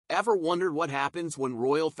Ever wondered what happens when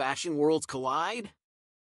royal fashion worlds collide?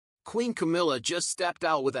 Queen Camilla just stepped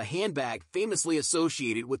out with a handbag famously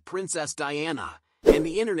associated with Princess Diana, and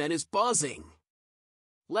the internet is buzzing.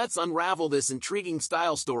 Let's unravel this intriguing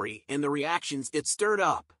style story and the reactions it stirred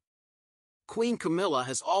up. Queen Camilla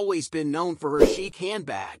has always been known for her chic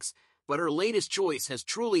handbags, but her latest choice has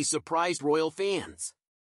truly surprised royal fans.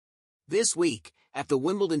 This week, at the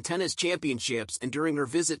Wimbledon Tennis Championships and during her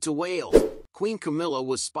visit to Wales, Queen Camilla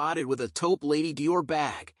was spotted with a taupe Lady Dior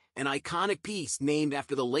bag, an iconic piece named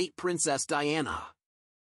after the late Princess Diana.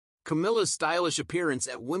 Camilla's stylish appearance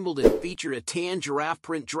at Wimbledon featured a tan giraffe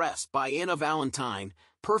print dress by Anna Valentine,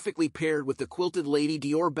 perfectly paired with the quilted Lady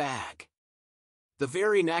Dior bag. The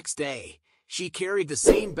very next day, she carried the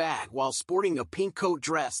same bag while sporting a pink coat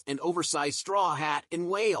dress and oversized straw hat in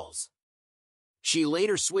Wales. She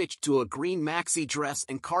later switched to a green maxi dress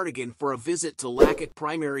and cardigan for a visit to Lackett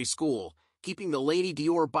Primary School, keeping the Lady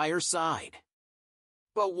Dior by her side.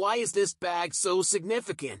 But why is this bag so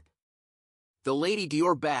significant? The Lady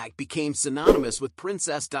Dior bag became synonymous with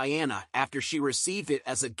Princess Diana after she received it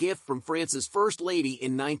as a gift from France's First Lady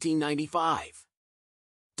in 1995.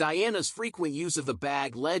 Diana's frequent use of the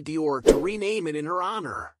bag led Dior to rename it in her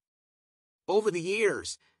honor. Over the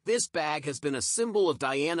years, this bag has been a symbol of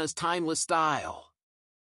Diana's timeless style.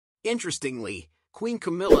 Interestingly, Queen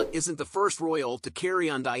Camilla isn't the first royal to carry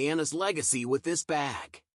on Diana's legacy with this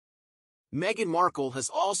bag. Meghan Markle has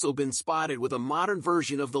also been spotted with a modern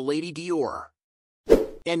version of the Lady Dior.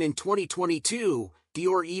 And in 2022,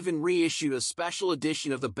 Dior even reissued a special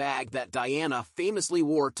edition of the bag that Diana famously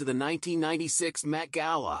wore to the 1996 Met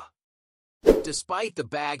Gala. Despite the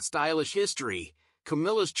bag's stylish history,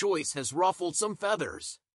 Camilla's choice has ruffled some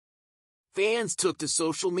feathers. Fans took to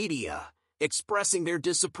social media, expressing their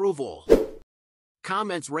disapproval.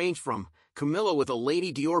 Comments range from, "Camilla with a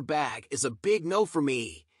Lady Dior bag is a big no for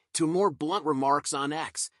me," to more blunt remarks on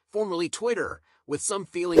X, formerly Twitter, with some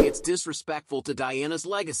feeling it's disrespectful to Diana's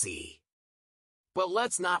legacy. But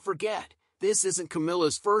let's not forget, this isn't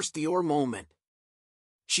Camilla's first Dior moment.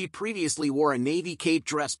 She previously wore a navy cape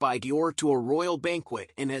dress by Dior to a royal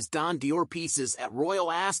banquet and has donned Dior pieces at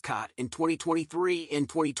Royal Ascot in 2023 and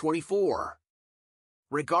 2024.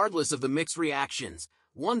 Regardless of the mixed reactions,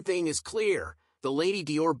 one thing is clear: the Lady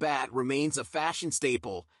Dior bag remains a fashion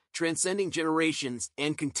staple, transcending generations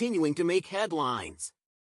and continuing to make headlines.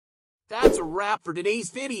 That's a wrap for today's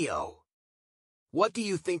video. What do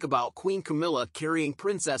you think about Queen Camilla carrying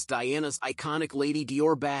Princess Diana's iconic Lady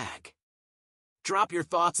Dior bag? Drop your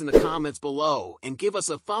thoughts in the comments below and give us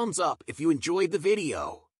a thumbs up if you enjoyed the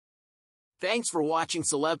video. Thanks for watching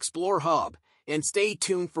Celeb Explore Hub, and stay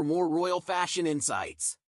tuned for more royal fashion insights.